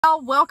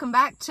Welcome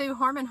back to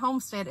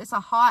Homestead. It's a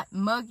hot,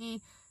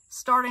 muggy,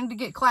 starting to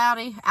get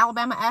cloudy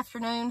Alabama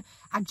afternoon.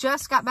 I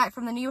just got back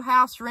from the new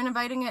house,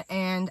 renovating it,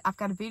 and I've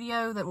got a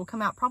video that will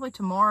come out probably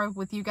tomorrow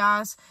with you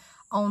guys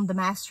on the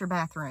master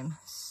bathroom.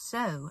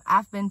 So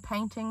I've been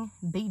painting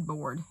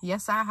beadboard.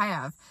 Yes, I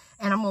have.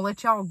 And I'm going to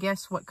let y'all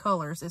guess what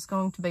colors. It's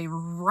going to be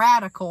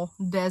radical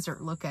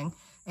desert looking.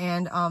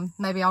 And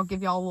maybe I'll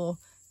give y'all a little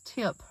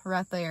tip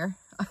right there.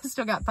 I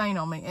still got paint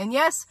on me. And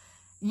yes,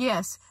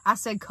 I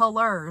said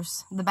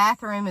colors. The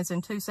bathroom is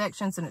in 2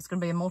 sections and it's going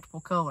to be in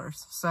multiple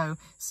colors. So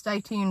stay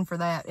tuned for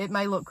that. It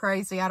may look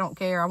crazy. I don't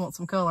care. I want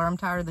some color. I'm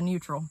tired of the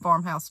neutral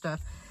farmhouse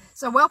stuff.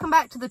 So welcome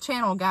back to the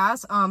channel,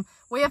 guys.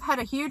 We have had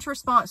a huge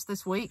response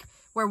this week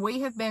where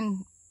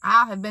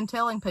I have been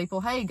telling people,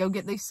 hey, go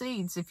get these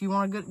seeds if you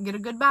want to get a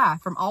good buy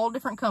from all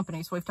different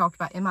companies. We've talked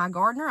about M.I.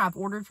 Gardener. I've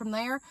ordered from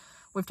there.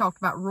 We've talked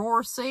about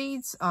Roar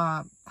Seeds,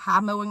 High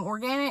Mowing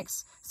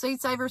Organics, Seed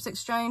Savers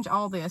Exchange,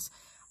 all this.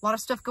 A lot of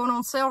stuff going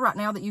on sale right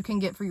now that you can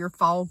get for your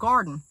fall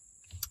garden.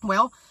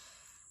 Well,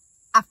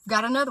 I've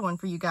got another one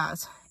for you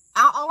guys.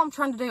 All I'm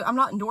trying to do, I'm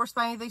not endorsed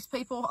by any of these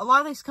people. A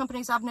lot of these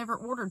companies I've never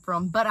ordered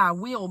from, but I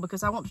will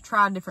because I want to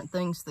try different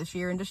things this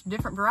year and just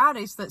different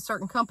varieties that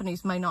certain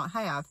companies may not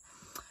have.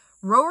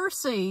 Roar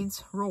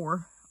Seeds,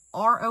 Roar,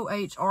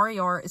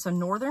 R-O-H-R-E-R, is a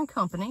northern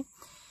company.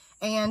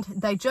 And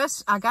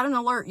I got an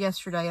alert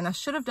yesterday, and I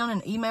should have done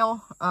an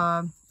email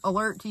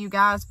alert to you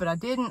guys, but I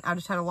didn't. I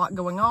just had a lot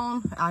going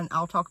on, and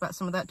I'll talk about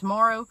some of that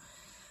tomorrow.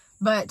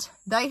 But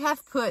they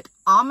have put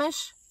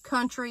Amish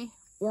Country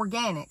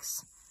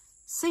Organics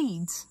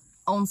seeds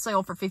on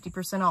sale for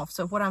 50% off.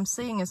 So what I'm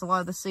seeing is a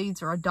lot of the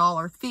seeds are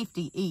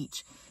 $1.50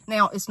 each.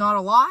 Now, it's not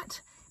a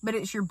lot, but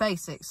it's your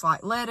basics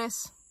like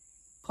lettuce,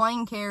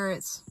 plain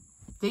carrots,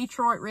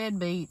 Detroit red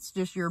beets,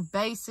 just your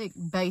basic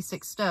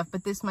stuff.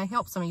 But this may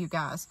help some of you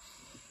guys.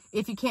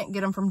 If you can't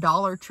get them from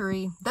Dollar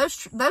Tree,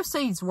 those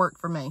seeds work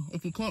for me.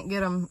 If you can't get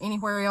them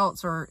anywhere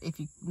else, or if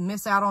you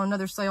miss out on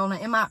another sale,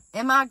 now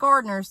M.I.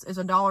 Gardener's is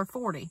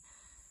 $1.40.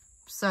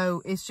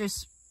 So it's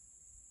just,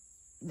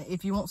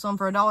 if you want some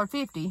for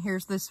 $1.50,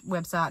 here's this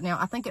website. Now,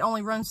 I think it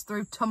only runs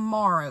through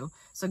tomorrow.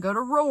 So go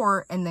to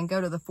Roar and then go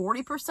to the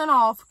 40%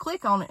 off,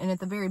 click on it, and at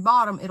the very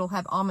bottom, it'll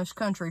have Amish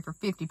Country for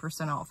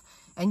 50% off.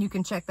 And you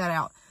can check that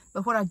out.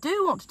 But what I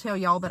do want to tell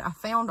y'all that I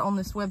found on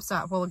this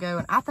website a while ago,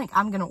 and I think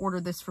I'm going to order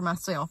this for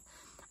myself.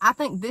 I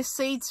think this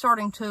seed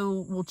starting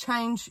tool will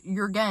change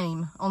your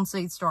game on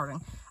seed starting.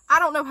 I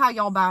don't know how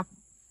y'all buy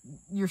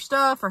your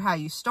stuff or how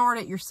you start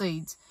it, your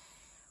seeds.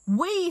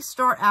 We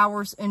start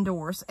ours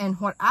indoors, and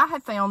what I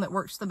have found that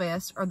works the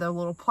best are the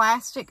little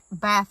plastic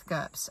bath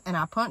cups, and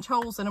I punch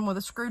holes in them with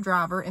a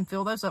screwdriver and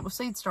fill those up with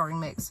seed starting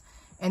mix,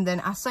 and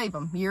then I save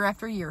them year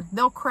after year.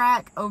 They'll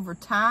crack over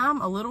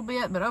time a little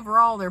bit, but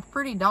overall they're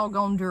pretty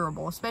doggone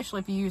durable,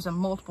 especially if you use them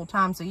multiple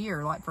times a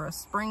year, like for a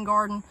spring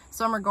garden,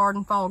 summer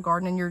garden, fall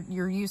garden, and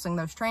you're using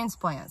those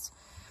transplants.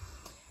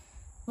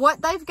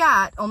 What they've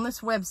got on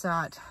this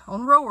website,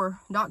 on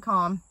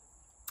roar.com,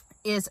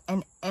 is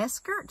an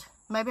Eskert,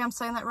 maybe I'm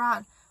saying that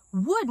right,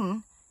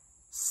 wooden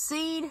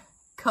seed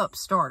cup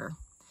starter.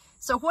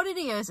 So what it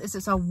is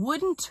it's a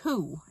wooden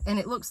tool, and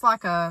it looks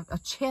like a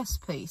chess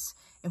piece.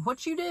 And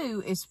what you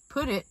do is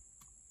put it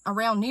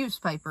around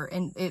newspaper,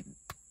 and it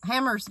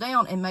hammers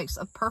down and makes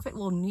a perfect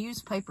little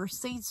newspaper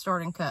seed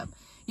starting cup.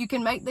 You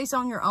can make these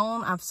on your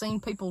own. I've seen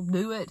people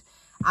do it.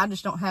 I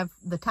just don't have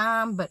the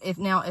time. But if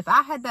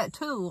I had that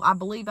tool, I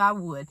believe I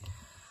would.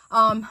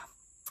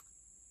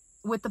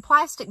 With the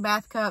plastic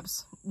bath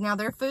cups, now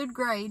they're food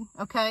grade,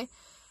 okay?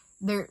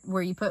 They're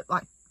where you put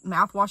like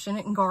mouthwash in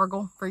it and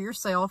gargle for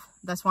yourself.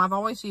 That's why I've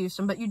always used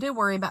them. But you do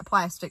worry about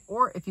plastic,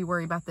 or if you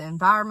worry about the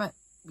environment,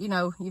 you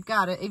know, you've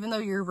got it. Even though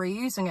you're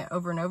reusing it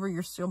over and over,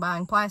 you're still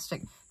buying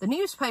plastic. The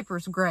newspaper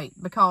is great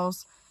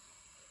because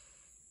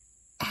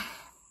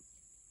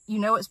you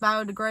know it's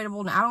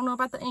biodegradable. Now, I don't know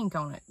about the ink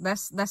on it.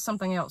 That's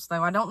something else,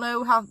 though. I don't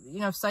know how,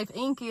 safe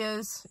ink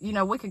is.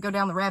 We could go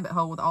down the rabbit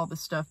hole with all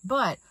this stuff.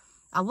 But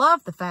I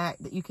love the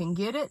fact that you can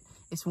get it.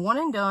 It's one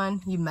and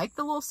done. You make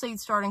the little seed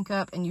starting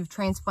cup, and you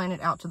transplant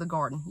it out to the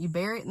garden. You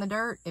bury it in the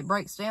dirt. It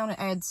breaks down. It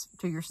adds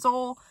to your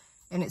soil,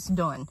 and it's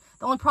done.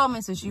 The only problem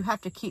is you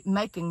have to keep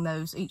making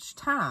those each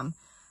time.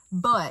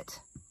 But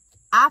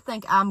I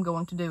think I'm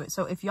going to do it.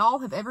 So if y'all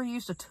have ever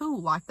used a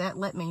tool like that,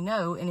 let me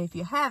know. And if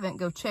you haven't,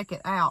 go check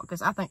it out,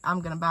 because I think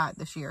I'm going to buy it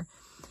this year.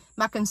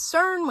 My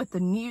concern with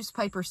the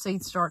newspaper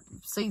seed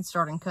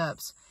starting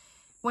cups,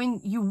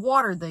 when you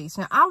water these,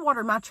 now I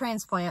water my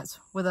transplants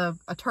with a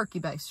turkey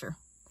baster.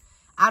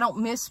 I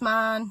don't miss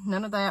mine,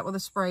 none of that with a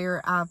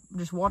sprayer. I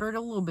just water it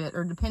a little bit,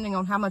 or depending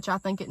on how much I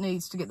think it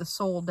needs to get the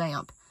soil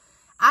damp.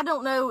 I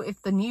don't know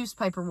if the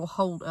newspaper will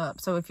hold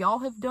up. So if y'all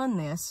have done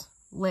this,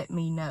 let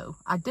me know.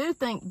 I do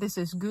think this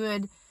is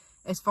good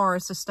as far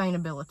as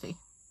sustainability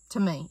to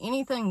me.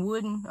 Anything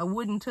wooden, a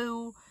wooden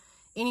tool,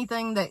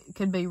 anything that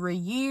could be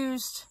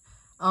reused,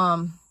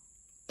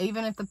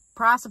 even if the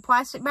price of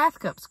plastic bath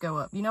cups go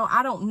up.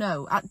 I don't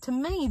know. To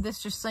me,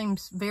 this just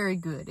seems very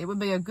good. It would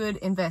be a good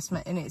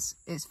investment, and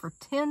it's for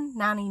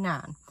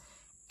 $10.99.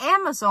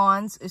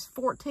 Amazon's is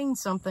 14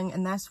 something,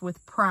 and that's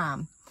with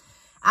Prime.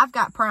 I've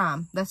got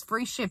Prime. That's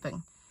free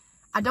shipping.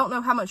 I don't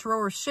know how much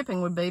Roar's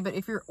shipping would be, but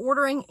if you're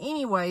ordering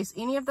anyways,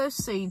 any of those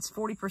seeds,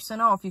 40%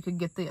 off, you could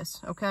get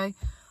this, okay?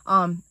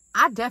 I'm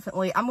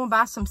going to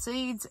buy some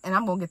seeds, and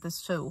I'm going to get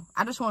this tool.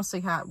 I just want to see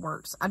how it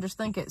works. I just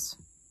think it's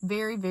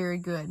very, very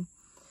good.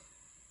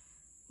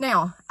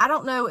 Now, I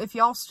don't know if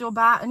y'all still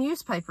buy a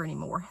newspaper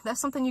anymore. That's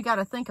something you got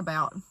to think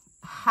about.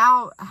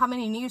 How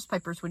many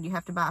newspapers would you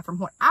have to buy? From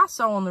what I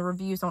saw on the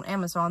reviews on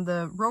Amazon,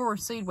 the Roar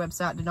Seed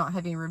website did not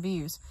have any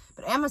reviews,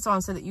 but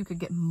Amazon said that you could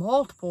get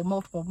multiple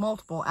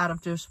out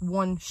of just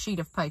one sheet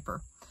of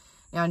paper.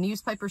 Now, a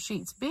newspaper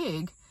sheet's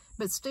big,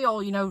 but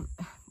still, you know,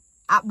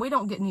 we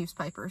don't get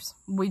newspapers.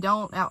 We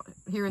don't out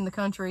here in the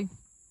country.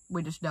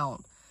 We just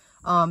don't.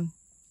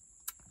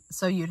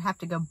 So you'd have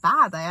to go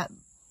buy that,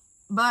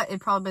 but it'd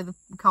probably be the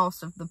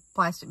cost of the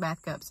plastic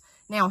bath cups.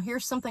 Now,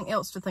 here's something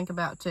else to think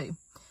about too.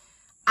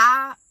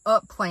 I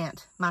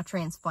upplant my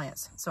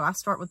transplants. So I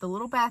start with the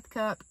little bath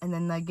cup, and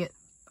then they get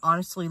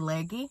honestly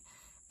leggy,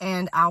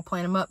 and I'll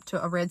plant them up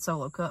to a red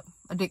Solo cup,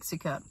 a Dixie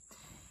cup.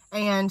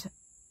 And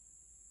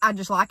I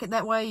just like it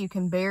that way. You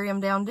can bury them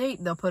down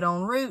deep. They'll put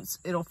on roots.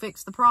 It'll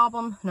fix the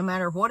problem no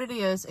matter what it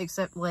is,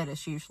 except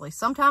lettuce usually.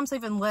 Sometimes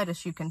even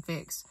lettuce you can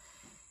fix.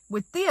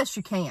 With this,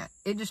 you can't.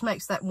 It just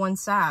makes that one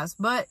size.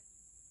 But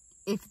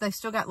if they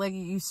still got leggy,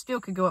 you still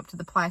could go up to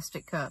the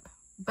plastic cup.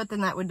 But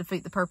then that would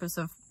defeat the purpose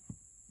of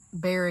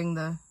burying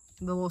the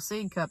little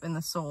seed cup in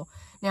the soil.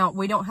 Now,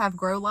 we don't have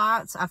grow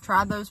lights. I've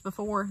tried those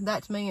before.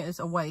 That to me is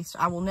a waste.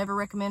 I will never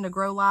recommend a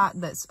grow light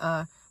that's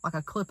like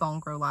a clip-on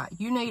grow light.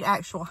 You need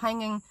actual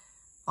hanging,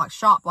 like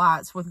shop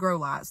lights with grow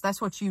lights.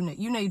 That's what you need.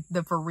 You need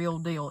the for real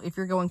deal if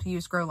you're going to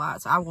use grow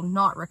lights. I will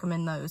not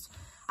recommend those.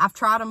 I've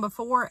tried them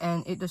before,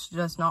 and it just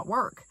does not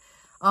work.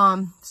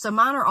 So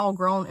mine are all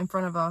grown in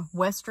front of a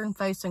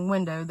western-facing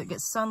window that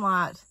gets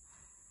sunlight,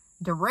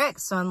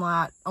 direct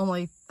sunlight,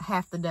 only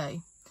half the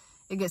day.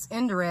 It gets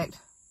indirect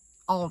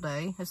all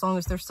day, as long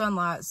as there's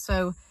sunlight.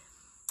 So,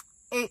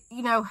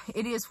 you know,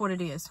 it is what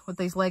it is with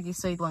these leggy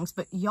seedlings.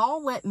 But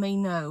y'all let me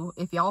know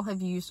if y'all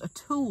have used a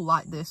tool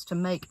like this to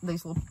make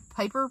these little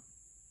paper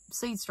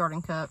seed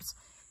starting cups.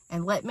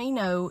 And let me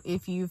know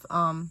if you've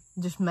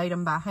just made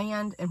them by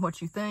hand and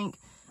what you think.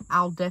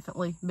 I'll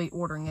definitely be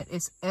ordering it.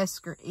 It's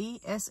Esschert,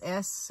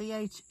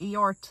 E-S-S-C-H-E-R-T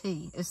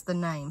is the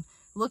name.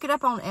 Look it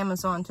up on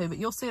Amazon too, but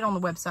you'll see it on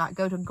the website.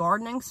 Go to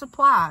gardening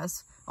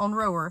supplies on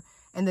Roar,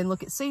 and then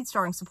look at seed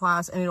starting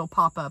supplies, and it'll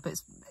pop up.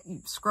 You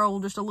scroll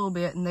just a little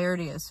bit, and there it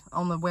is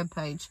on the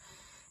webpage.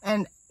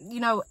 And, you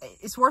know,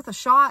 it's worth a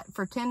shot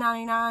for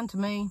 $10.99 to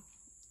me.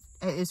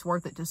 It's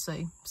worth it to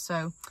see.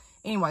 So,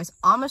 anyways,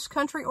 Amish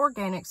Country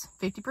Organics,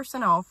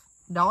 50% off,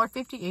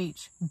 $1.50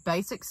 each.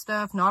 Basic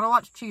stuff, not a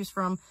lot to choose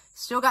from.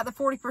 Still got the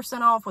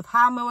 40% off with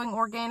High Mowing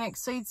Organic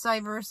Seed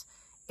Savers.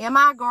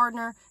 MI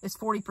Gardener is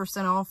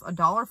 40% off,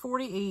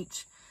 $1.40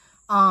 each.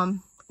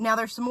 Now,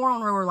 there's some more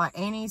on Roar, like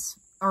Annie's,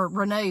 or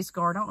Renee's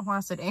Garden. I don't know why I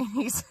said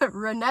Annie's.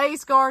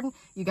 Renee's Garden.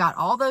 You got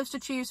all those to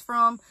choose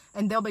from,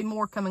 and there'll be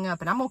more coming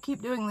up. And I'm going to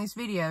keep doing these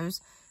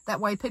videos.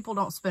 That way people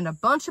don't spend a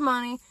bunch of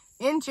money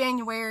in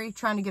January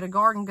trying to get a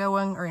garden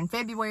going, or in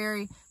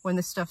February when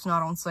this stuff's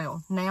not on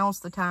sale. Now's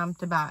the time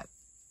to buy it.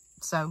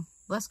 So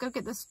let's go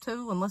get this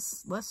tool, and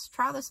let's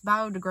try this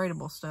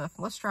biodegradable stuff.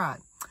 Let's try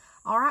it.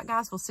 All right,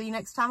 guys. We'll see you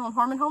next time on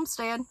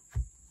Homestead.